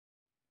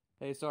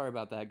Hey, sorry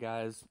about that,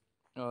 guys.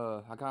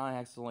 I kind of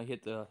accidentally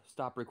hit the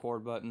stop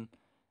record button,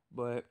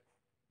 but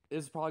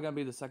this is probably gonna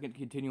be the second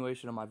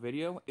continuation of my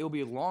video. It'll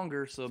be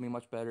longer, so it'll be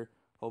much better,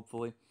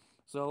 hopefully.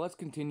 So let's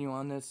continue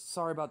on this.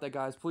 Sorry about that,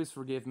 guys. Please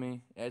forgive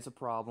me. It's a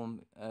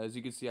problem. As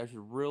you can see, I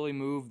should really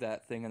move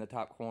that thing in the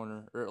top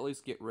corner, or at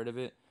least get rid of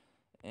it.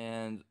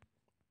 And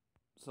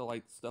so,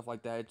 like, stuff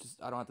like that,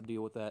 I don't have to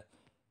deal with that.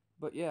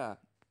 But yeah,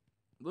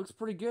 looks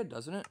pretty good,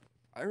 doesn't it?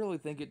 I really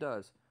think it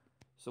does.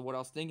 So what I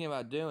was thinking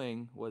about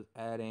doing was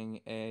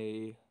adding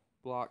a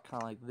block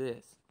kind of like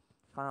this.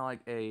 Kind of like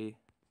a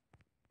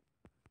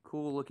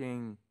cool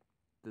looking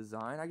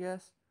design, I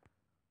guess.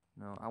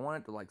 No, I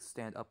want it to like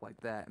stand up like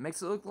that. It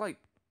makes it look like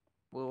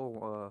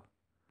little,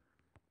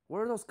 what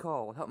are those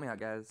called? Help me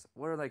out, guys.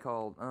 What are they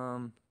called?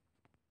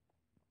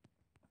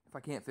 If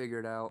I can't figure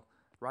it out,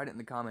 write it in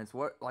the comments.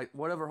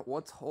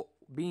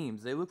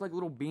 Beams? They look like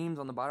little beams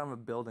on the bottom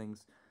of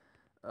buildings.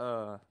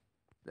 Uh,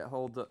 that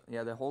hold up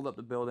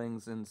the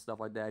buildings and stuff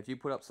like that. If you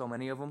put up so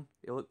many of them,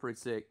 it'll look pretty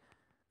sick.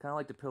 Kind of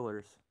like the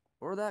pillars.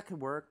 Or that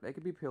could work. They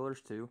could be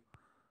pillars too.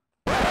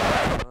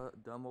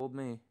 Dumb old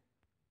me.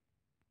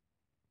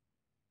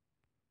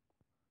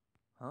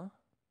 Huh?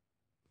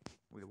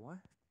 Wait, what?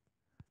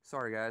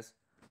 Sorry, guys.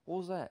 What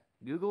was that?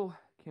 Google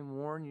can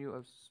warn you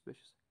of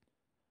suspicious.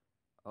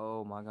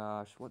 Oh my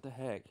gosh, what the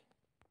heck?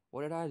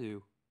 What did I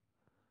do?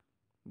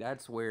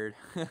 That's weird.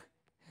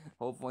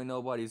 Hopefully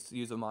nobody's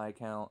using my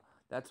account.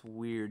 That's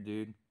weird,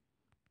 dude.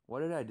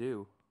 What did I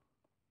do?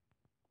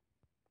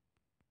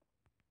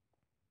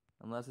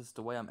 Unless it's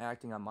the way I'm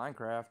acting on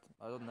Minecraft.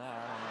 Other than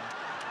that,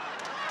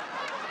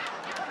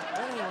 I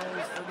don't know.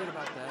 Anyways, forget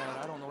about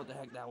that. I don't know what the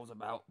heck that was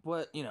about.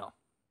 But, you know,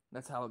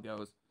 that's how it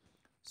goes.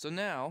 So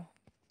now,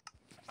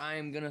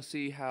 I'm gonna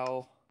see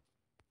how...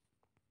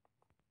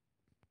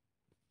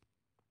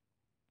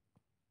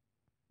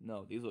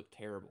 No, these look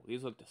terrible.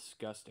 These look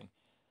disgusting.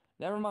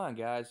 Never mind,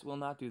 guys. We'll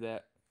not do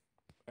that.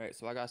 Alright,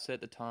 so I gotta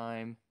set the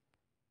time.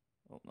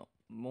 Oh, no.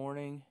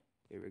 Morning.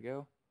 Here we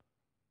go.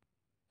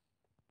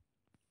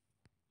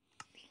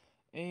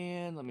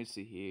 And let me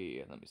see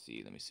here. Let me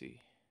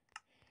see.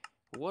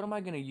 What am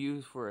I going to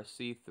use for a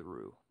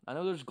see-through? I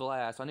know there's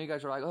glass. I know you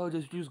guys are like, oh,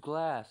 just use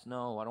glass.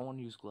 No, I don't want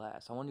to use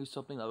glass. I want to use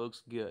something that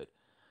looks good.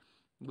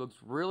 It looks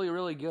really,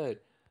 really good.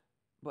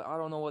 But I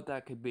don't know what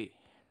that could be.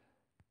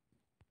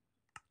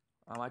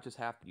 I might just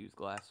have to use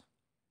glass.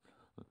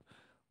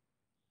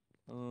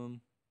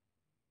 um.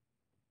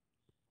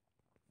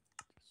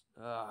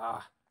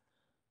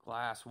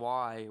 Glass.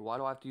 Why? Why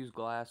do I have to use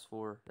glass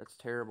for? That's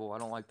terrible. I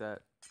don't like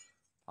that.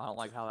 I don't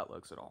like how that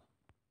looks at all.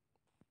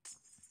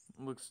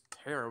 It looks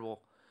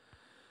terrible.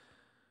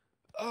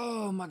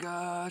 Oh my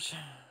gosh.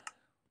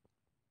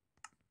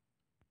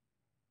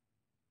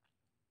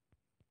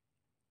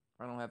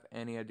 I don't have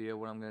any idea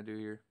what I'm going to do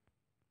here.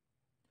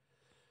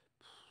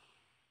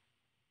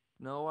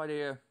 No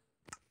idea.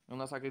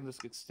 Unless I can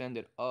just extend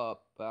it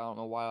up, but I don't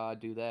know why I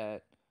do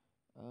that.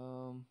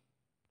 Hang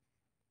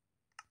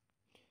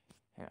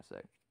on a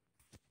sec.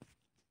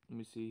 Let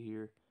me see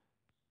here.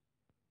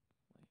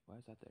 Wait, why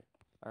is that there?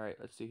 Alright,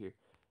 let's see here.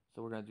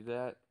 So we're gonna do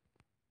that.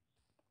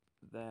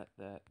 That.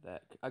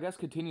 I guess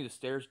continue the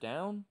stairs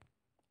down?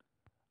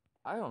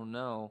 I don't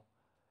know.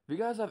 If you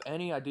guys have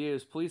any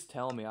ideas, please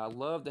tell me. I'd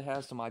love to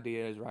have some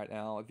ideas right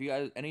now. If you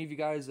guys, any of you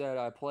guys that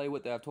I play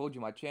with that I've told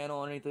you my channel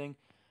or anything,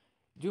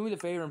 do me the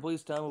favor and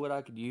please tell me what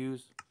I could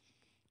use.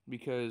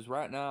 Because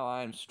right now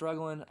I'm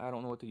struggling. I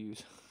don't know what to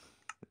use.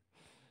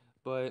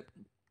 But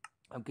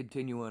I'm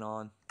continuing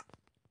on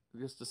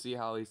just to see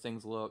how these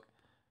things look.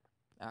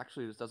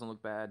 Actually, this doesn't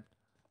look bad.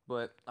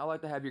 But I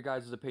like to have your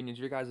guys' opinions.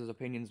 Your guys'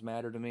 opinions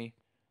matter to me.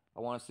 I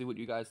want to see what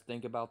you guys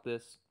think about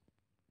this.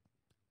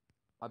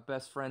 My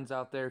best friends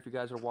out there, if you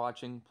guys are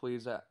watching,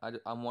 please,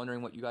 I'm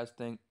wondering what you guys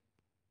think.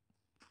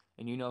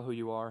 And you know who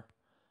you are.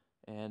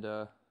 And,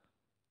 I'm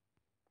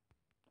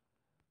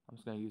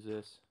just going to use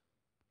this.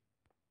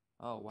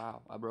 Oh,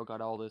 wow. I broke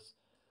out all this.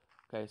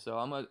 Okay, so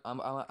I'm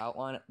gonna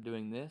outline it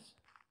doing this.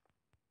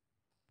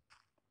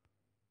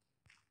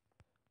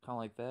 Kind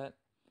of like that.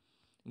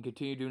 And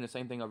continue doing the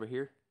same thing over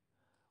here.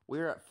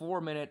 We're at 4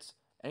 minutes.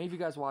 Any of you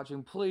guys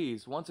watching,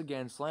 please, once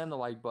again, slam the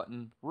like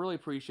button. Really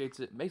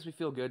appreciates it. Makes me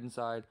feel good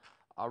inside.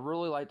 I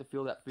really like to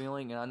feel that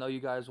feeling, and I know you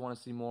guys want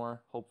to see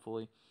more,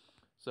 hopefully.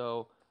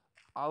 So,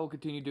 I will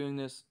continue doing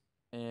this,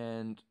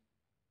 and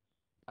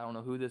I don't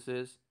know who this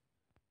is.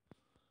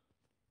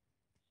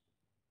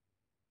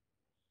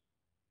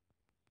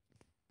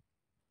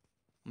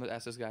 I'm going to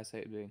ask this guy to say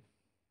it big.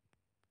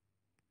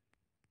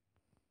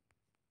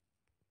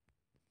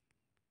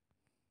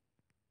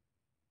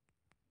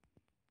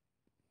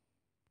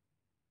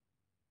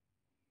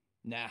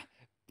 Nah,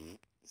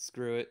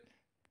 screw it.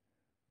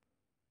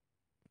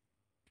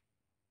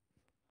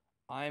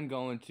 I'm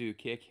going to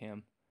kick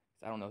him.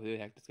 I don't know who the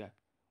heck this guy.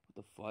 What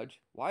the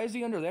fudge? Why is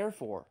he under there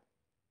for?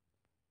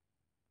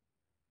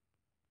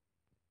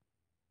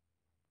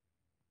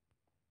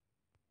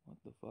 What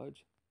the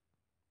fudge?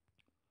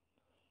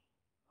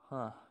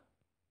 Huh.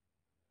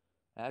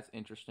 That's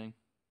interesting.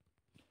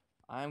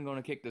 I'm going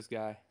to kick this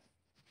guy.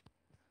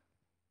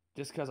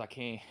 Just because I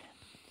can't.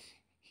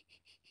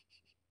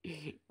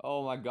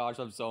 Oh my gosh,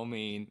 I'm so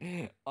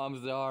mean.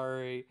 I'm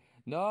sorry.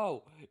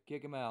 No!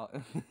 Kick him out.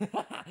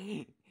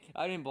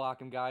 I didn't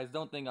block him, guys.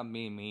 Don't think I'm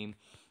mean.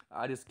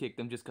 I just kicked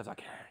him just because I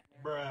can.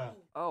 Bruh.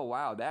 Oh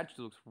wow, that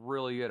actually looks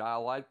really good. I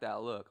like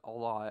that look a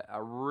lot. I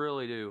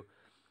really do.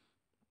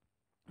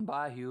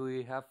 Bye,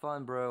 Huey. Have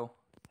fun, bro.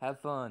 Have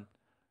fun.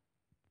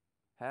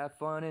 Have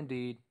fun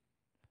indeed.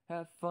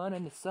 Have fun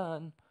in the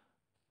sun.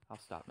 I'll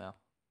stop now.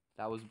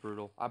 That was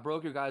brutal. I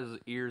broke your guys'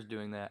 ears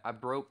doing that. I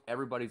broke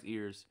everybody's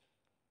ears.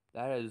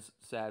 That is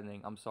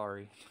saddening. I'm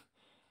sorry.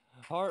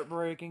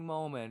 Heartbreaking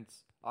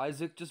moments.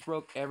 Isaac just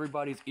broke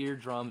everybody's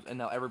eardrums, and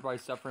now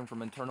everybody's suffering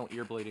from internal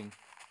ear bleeding.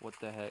 What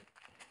the heck?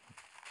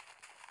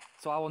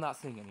 So I will not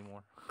sing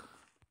anymore.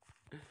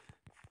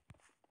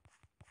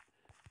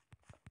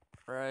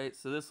 Alright,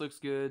 so this looks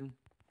good.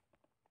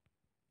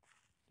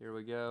 Here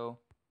we go.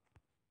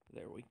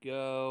 There we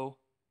go.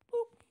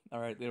 Boop.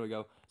 Alright, there we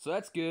go. So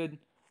that's good.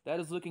 That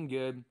is looking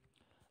good.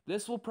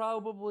 This will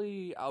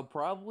I'll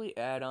probably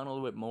add on a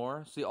little bit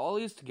more. See, all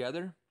these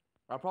together,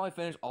 I'll probably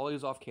finish all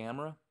these off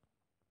camera.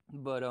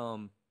 But,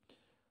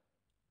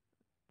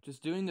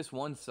 just doing this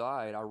one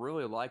side, I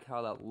really like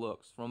how that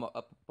looks from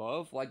up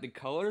above. Like, the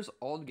colors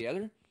all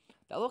together,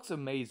 that looks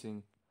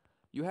amazing.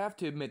 You have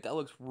to admit, that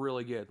looks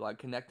really good. Like,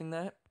 connecting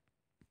that.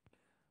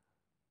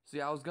 See,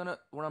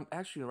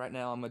 right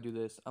now, I'm gonna do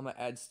this. I'm gonna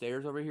add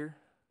stairs over here.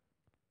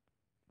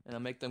 And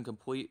I'll make them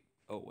complete.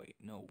 Oh, wait,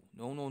 no.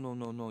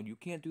 No. You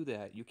can't do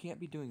that. You can't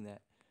be doing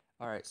that.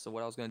 Alright, so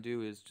what I was gonna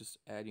do is just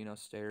add,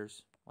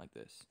 stairs like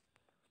this.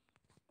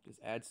 Just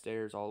add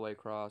stairs all the way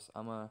across.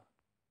 No,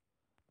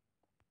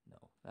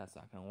 that's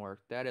not gonna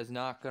work. That is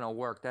not gonna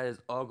work. That is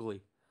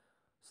ugly.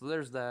 So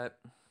there's that.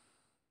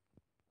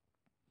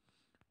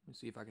 Let me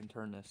see if I can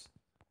turn this.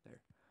 There.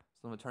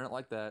 So I'm gonna turn it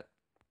like that.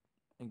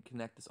 And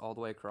connect this all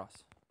the way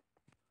across.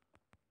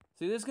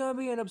 See, this is gonna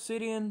be an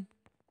obsidian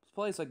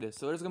place like this.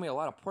 So there's gonna be a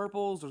lot of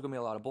purples, there's gonna be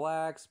a lot of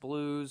blacks,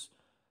 blues,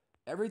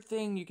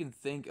 everything you can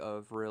think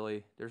of,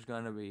 really. There's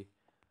gonna be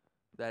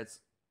that's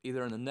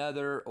either in the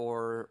nether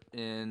or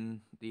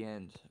in the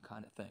end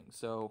kind of thing.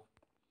 So,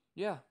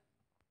 yeah.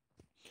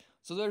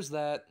 So there's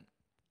that.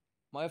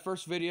 My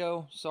first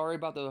video, sorry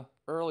about the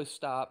early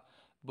stop,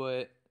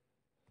 but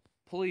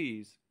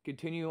please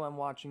continue on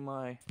watching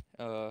my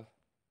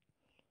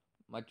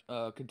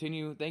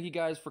continue. Thank you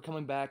guys for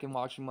coming back and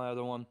watching my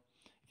other one.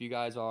 If you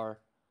guys are,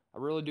 I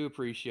really do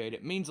appreciate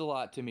it. It means a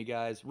lot to me,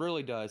 guys.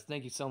 Really does.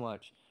 Thank you so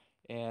much.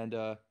 And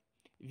if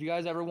you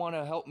guys ever want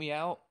to help me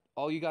out,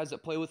 all you guys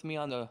that play with me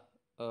on the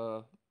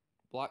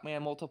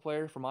Blockman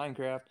multiplayer for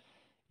Minecraft,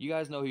 you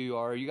guys know who you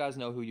are. You guys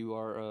know who you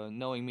are,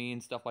 knowing me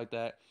and stuff like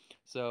that.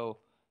 So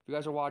if you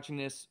guys are watching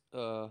this,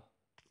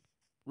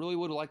 really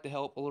would like to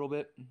help a little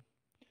bit.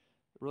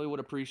 Really would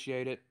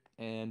appreciate it.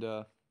 And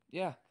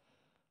yeah.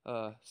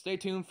 Stay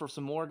tuned for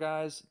some more,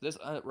 guys. This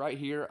right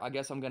here, I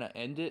guess I'm gonna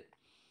end it.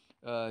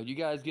 You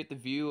guys get the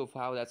view of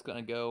how that's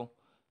gonna go.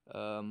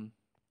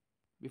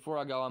 Before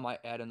I go, I might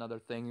add another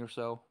thing or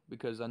so,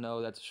 because I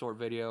know that's a short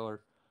video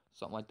or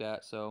something like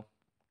that. So,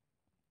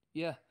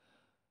 yeah.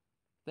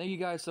 Thank you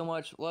guys so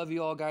much. Love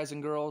you all, guys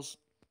and girls,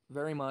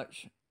 very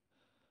much.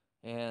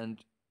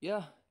 And,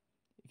 yeah.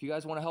 If you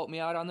guys want to help me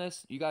out on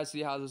this, you guys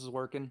see how this is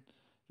working.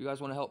 If you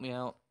guys want to help me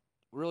out,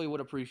 really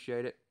would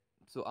appreciate it.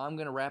 So I'm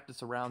going to wrap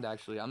this around,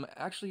 actually.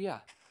 Yeah,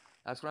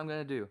 that's what I'm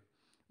going to do.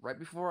 Right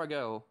before I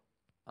go,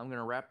 I'm going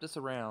to wrap this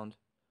around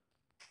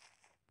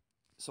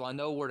so I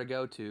know where to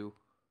go to,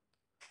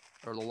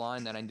 or the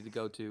line that I need to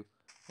go to,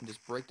 and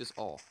just break this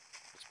all.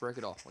 Just break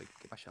it all. Wait,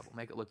 get my shovel.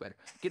 Make it look better.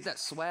 Get that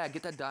swag.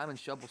 Get that diamond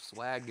shovel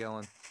swag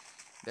going.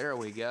 There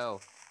we go.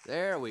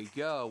 There we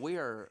go. We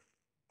are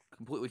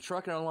completely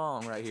trucking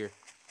along right here.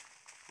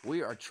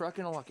 We are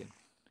trucking along.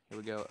 Here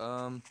we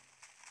go.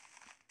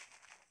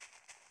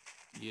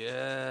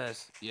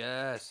 Yes.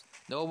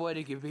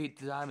 Nobody can beat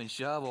the diamond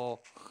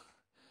shovel.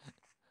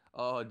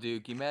 Oh,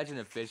 dude, can you imagine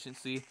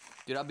efficiency?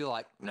 Dude, I'll be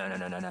like,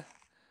 no.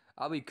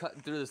 I'll be cutting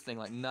through this thing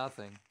like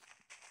nothing.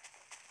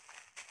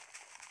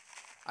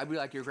 I'd be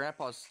like your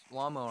grandpa's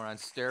lawnmower on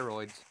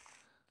steroids.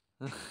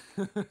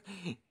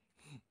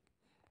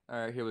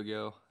 Alright, here we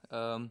go.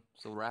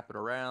 So wrap it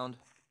around.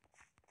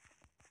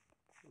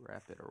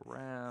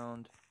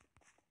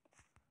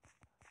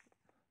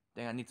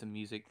 Dang, I need some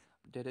music.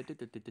 I'm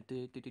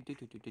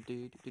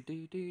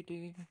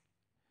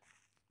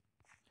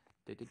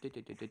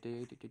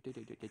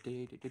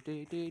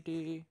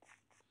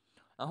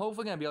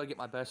hopefully gonna be able to get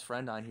my best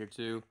friend on here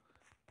too.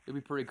 It'd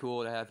be pretty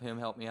cool to have him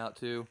help me out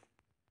too.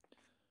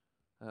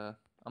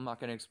 I'm not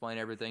gonna explain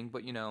everything,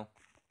 but you know,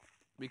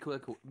 be cool.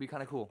 Be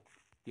kind of cool.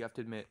 You have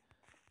to admit.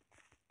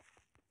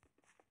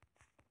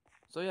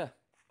 So yeah,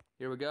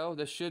 here we go.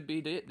 This should be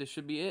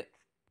it.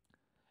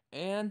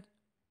 And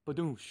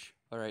badoosh.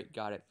 All right,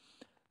 got it.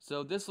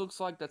 So this looks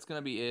like that's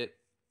gonna be it.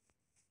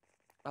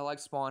 I like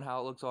Spawn how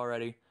it looks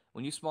already.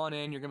 When you spawn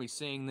in, you're gonna be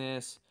seeing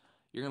this.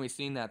 You're gonna be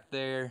seeing that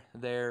there,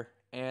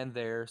 and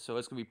there. So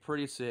it's gonna be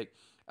pretty sick.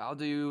 I'll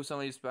do some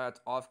of these spots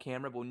off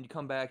camera, but when you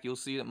come back, you'll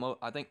see that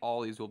I think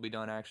all these will be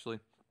done actually.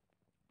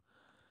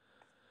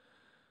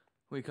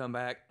 we come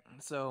back.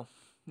 So,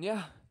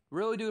 yeah,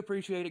 really do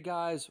appreciate it,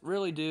 guys.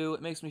 Really do.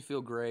 It makes me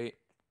feel great.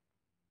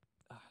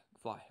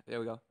 Fly. There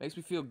we go. Makes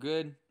me feel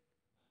good.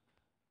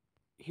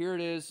 Here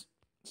it is.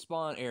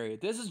 Spawn area.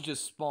 This is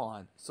just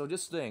spawn. So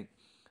just think.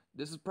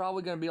 This is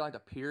probably going to be like a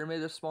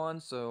pyramid of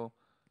spawn. So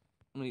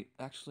let me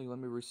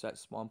reset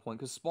spawn point.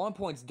 Because spawn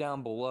point's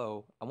down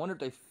below. I wonder if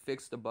they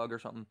fixed a bug or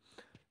something.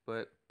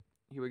 But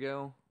here we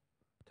go.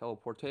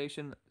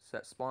 Teleportation.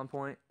 Set spawn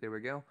point. There we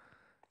go.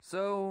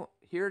 So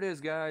here it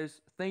is,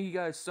 guys. Thank you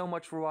guys so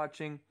much for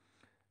watching.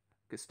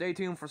 Stay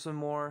tuned for some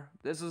more.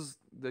 This is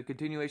the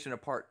continuation of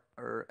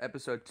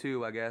episode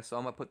 2, I guess. So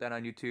I'm gonna put that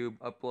on YouTube,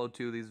 upload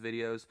 2 of these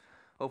videos.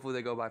 Hopefully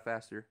they go by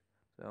faster.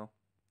 So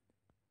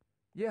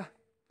yeah.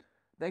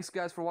 Thanks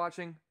guys for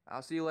watching.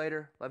 I'll see you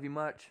later. Love you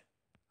much.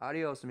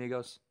 Adios,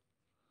 amigos.